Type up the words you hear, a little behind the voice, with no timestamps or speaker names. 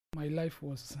My life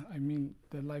was,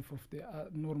 the life of the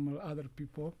normal other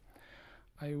people.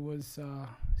 I was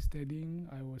studying,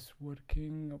 I was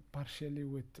working partially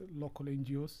with local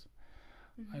NGOs.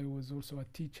 Mm-hmm. I was also a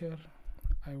teacher.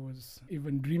 I was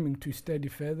even dreaming to study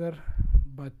further,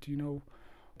 but it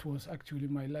was actually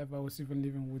my life. I was even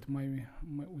living with my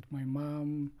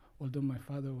mom, although my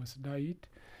father was died,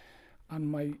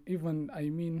 and my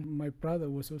brother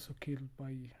was also killed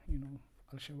by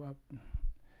Al-Shabaab.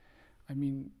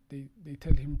 They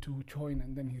tell him to join,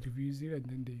 and then he refused it, and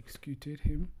then they executed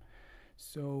him.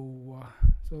 So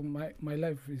my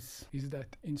life is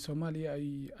that in Somalia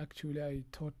I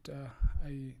taught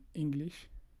English.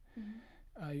 Mm-hmm.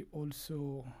 I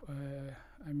also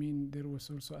there was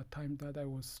also a time that I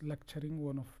was lecturing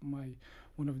one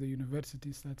of the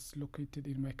universities that's located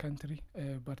in my country,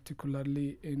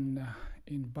 particularly in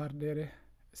Baardheere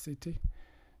city.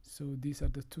 So these are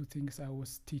the two things I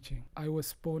was teaching. I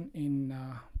was born in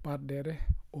Baardheere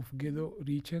of Gedo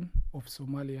region of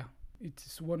Somalia. It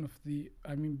is one of the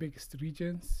biggest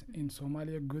regions in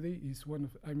Somalia. Gedo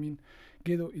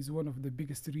is one of the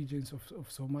biggest regions of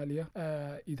Somalia.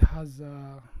 It has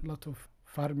a lot of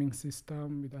farming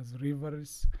system. It has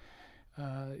rivers.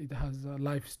 It has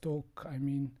livestock.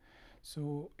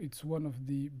 So it's one of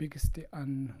the biggest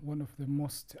and one of the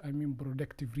most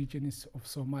productive regions of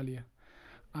Somalia.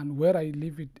 And where I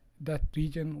live, that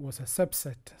region was a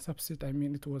subset.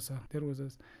 There was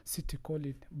a city called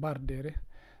it Baardheere.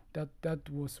 That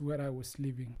was where I was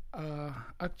living.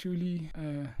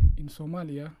 In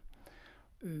Somalia,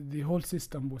 the whole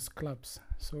system was collapsed,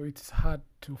 so it's hard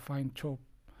to find job.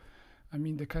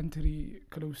 The country,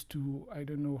 close to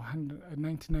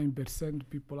 99%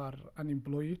 people are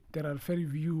unemployed. There are very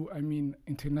few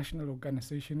international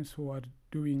organizations who are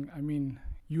doing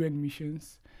UN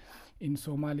missions in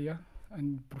Somalia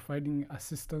and providing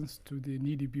assistance to the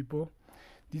needy people.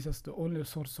 This is the only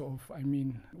source of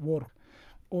work.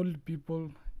 Old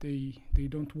people, they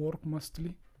don't work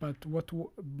mostly, but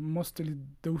mostly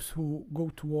those who go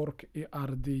to work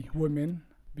are the women,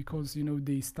 because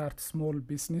they start small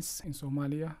business in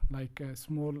Somalia, like a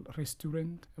small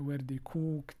restaurant where they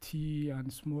cook tea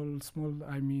and small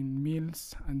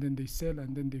meals, and then they sell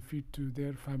and then they feed to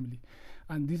their family.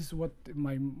 And this is what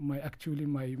my mother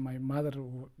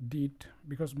did,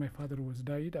 because my father was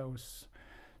died. And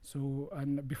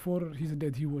before his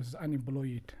death he was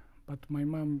unemployed. But my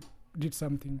mom did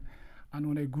something, and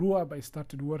when I grew up, I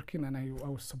started working, and I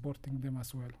was supporting them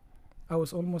as well. I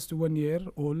was almost 1 year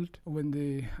old when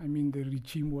the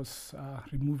regime was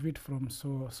removed from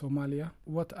Somalia.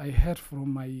 What I heard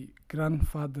from my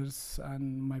grandfathers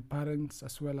and my parents,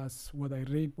 as well as what I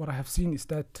read, what I have seen, is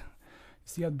that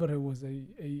Siad Barre was a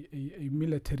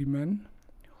military man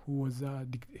who has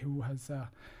a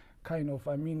kind of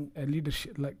a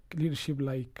leadership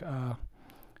like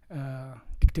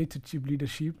dictatorship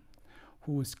leadership,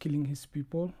 who was killing his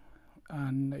people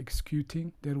and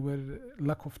executing. There were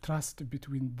lack of trust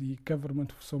between the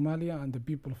government of Somalia and the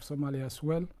people of Somalia as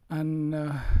well, and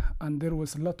there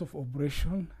was a lot of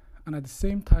oppression. And at the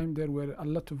same time, there were a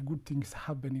lot of good things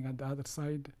happening at the other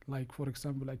side. Like, for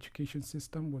example, education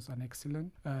system was an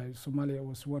excellent. Somalia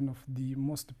was one of the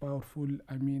most powerful,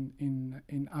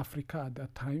 in Africa at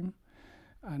that time.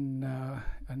 And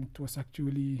it was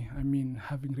actually,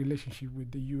 having relationship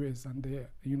with the US and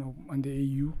the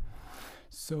AU.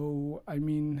 So,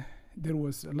 there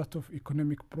was a lot of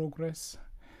economic progress.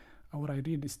 What I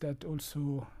read is that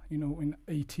also, in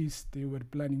 80s, they were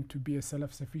planning to be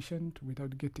self-sufficient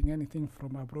without getting anything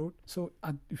from abroad. So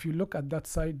if you look at that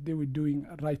side, they were doing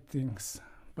right things.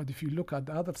 But if you look at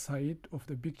the other side of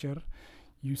the picture,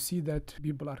 you see that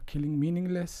people are killing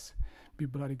meaningless,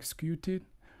 people are executed.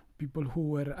 People who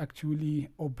were actually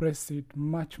oppressed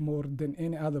much more than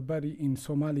any other body in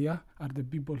Somalia are the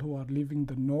people who are living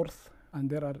the north. And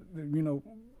there are,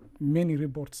 many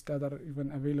reports that are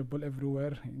even available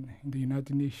everywhere in the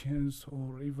United Nations,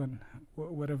 or even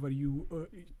wherever you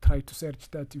try to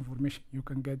search that information, you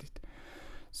can get it.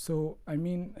 So,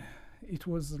 it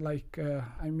was like,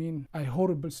 a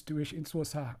horrible situation. It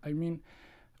was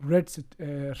red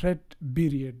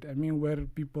period, where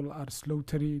people are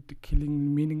slaughtered,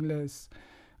 killing meaningless,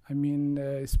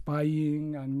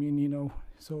 spying,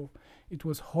 so it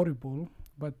was horrible.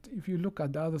 But if you look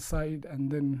at the other side,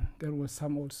 and then there was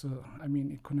some also,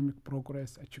 economic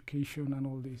progress, education, and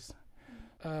all this.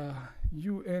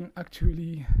 UN,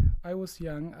 actually, I was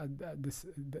young at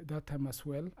that time as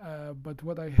well. But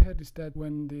what I heard is that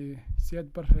when the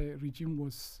Siad Barre regime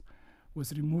was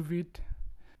removed,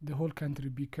 the whole country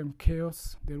became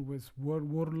chaos. There was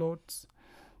warlords.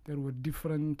 There were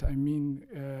different,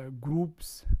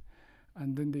 groups.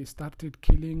 And then they started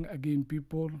killing again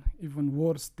people, even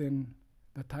worse than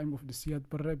the time of the Siad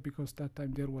Barre, because that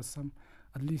time there was some,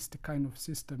 at least a kind of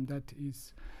system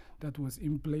that was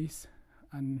in place.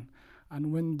 And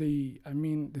when the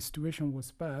situation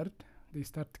was bad, they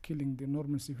started killing the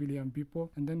normal civilian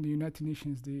people. And then the United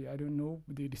Nations,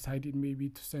 they decided maybe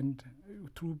to send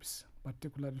troops,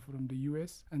 particularly from the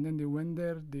US. And then they went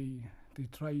there, they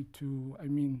tried to,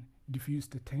 diffuse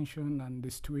the tension and the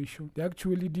situation. They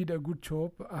actually did a good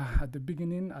job at the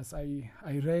beginning. As I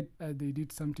read, they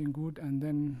did something good. And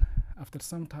then after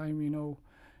some time,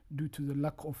 due to the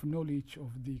lack of knowledge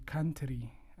of the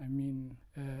country,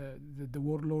 the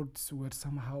warlords were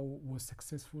somehow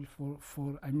successful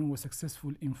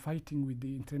successful in fighting with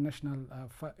the international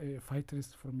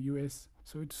fighters from US.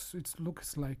 So it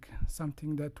looks like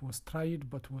something that was tried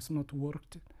but was not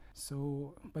worked.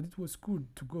 So, but it was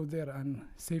good to go there and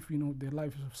save, the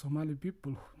lives of Somali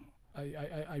people.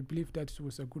 I believe that it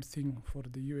was a good thing for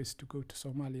the US to go to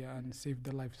Somalia and save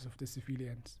the lives of the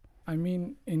civilians.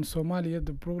 In Somalia,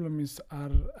 the problems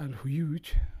are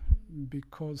huge,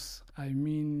 because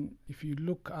if you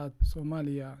look at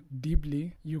Somalia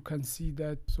deeply, you can see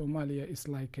that Somalia is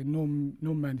like a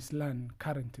no man's land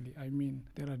currently.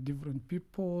 There are different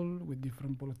people with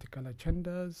different political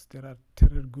agendas. There are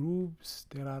terror groups.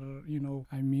 There are,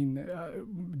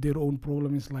 their own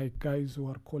problems, like guys who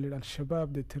are called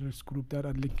Al-Shabaab, the terrorist group that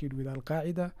are linked with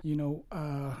Al-Qaeda.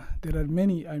 There are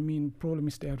many,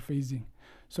 problems they are facing.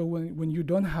 So when you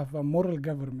don't have a moral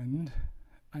government,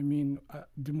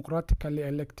 democratically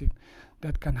elected,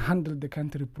 that can handle the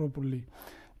country properly,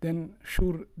 then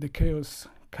sure the chaos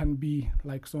can be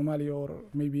like Somalia, or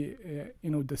maybe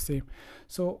the same.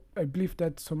 So I believe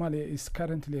that Somalia is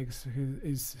currently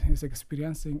is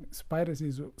experiencing piracy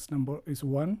is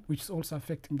one, which is also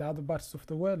affecting the other parts of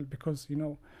the world, because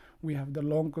we have the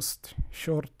longest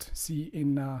short sea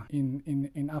in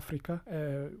Africa.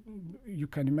 You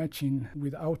can imagine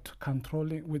without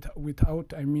controlling,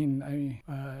 without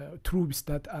troops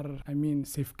that are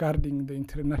safeguarding the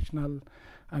international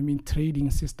trading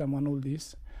system and all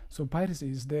this. So piracy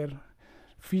is there.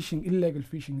 Illegal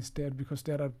fishing is there, because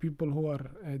there are people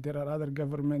there are other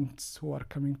governments who are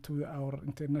coming to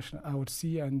our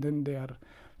sea, and then they are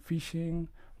fishing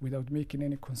without making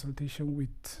any consultation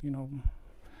with,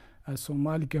 a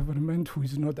Somali government who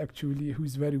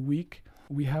is very weak.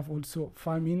 We have also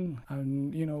famine,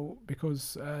 and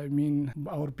because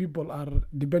our people are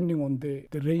depending on the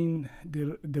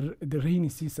rainy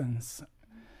seasons.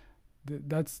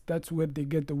 That's where they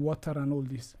get the water and all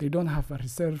this. They don't have a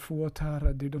reserve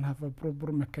water. They don't have a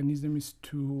proper mechanisms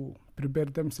to prepare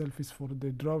themselves for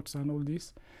the droughts and all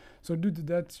this. So due to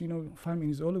that, famine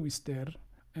is always there.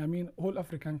 All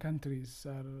African countries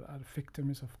are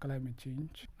victims of climate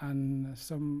change, and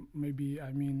some maybe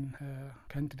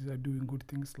countries are doing good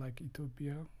things, like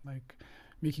Ethiopia, like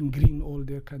making green all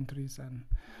their countries.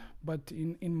 But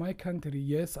in my country,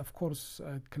 yes, of course,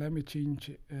 climate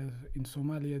change in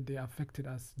Somalia, they affected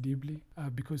us deeply,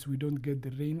 because we don't get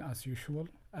the rain as usual.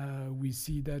 We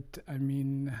see that,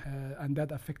 and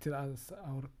that affected us,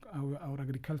 our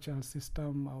agricultural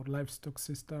system, our livestock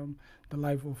system, the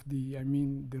life of the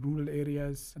rural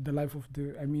areas, the life of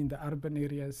the urban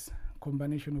areas.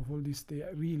 Combination of all this, they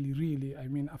really,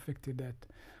 affected that.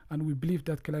 And we believe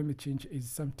that climate change is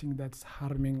something that's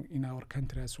harming in our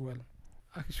country as well.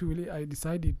 Actually, I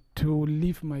decided to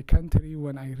leave my country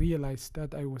when I realized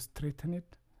that I was threatened.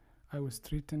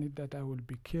 That I would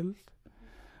be killed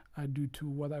due to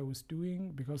what I was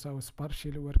doing, because I was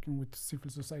partially working with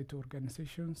civil society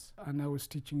organizations and I was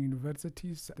teaching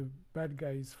universities. The bad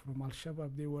guys from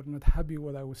Al-Shabaab, they were not happy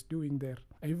what I was doing there.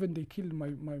 Even they killed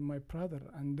my brother.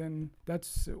 And then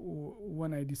that's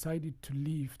when I decided to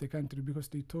leave the country, because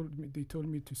they told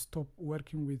me to stop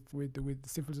working with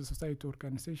civil society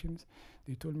organizations.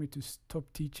 They told me to stop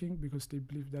teaching, because they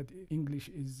believe that English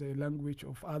is a language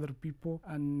of other people.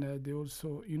 And they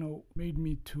also, made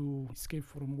me to escape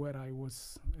from where I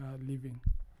was living.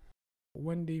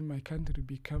 One day my country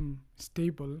become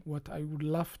stable. What I would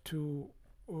love to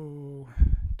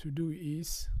do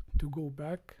is to go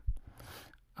back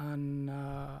and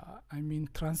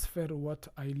transfer what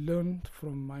I learned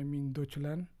from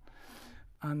Deutschland.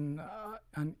 And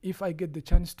if I get the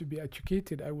chance to be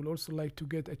educated, I would also like to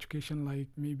get education like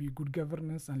maybe good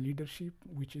governance and leadership,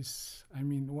 which is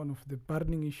one of the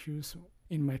burning issues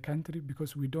in my country,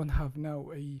 because we don't have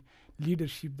now a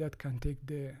leadership that can take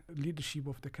the leadership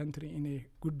of the country in a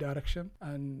good direction.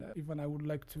 And even I would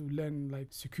like to learn like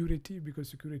security, because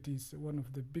security is one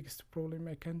of the biggest problems in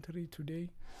my country today.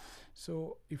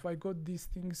 So if I got these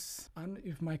things, and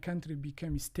if my country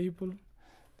became stable,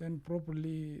 then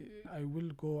probably I will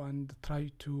go and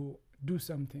try to do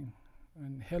something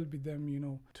and help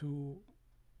them, to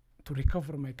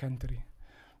recover my country.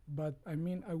 But I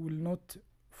mean, I will not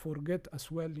forget as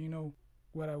well,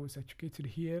 where I was educated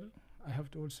here. I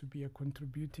have to also be a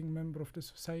contributing member of the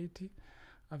society.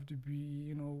 I have to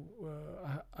be,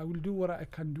 I will do what I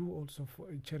can do also for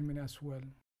Germany as well.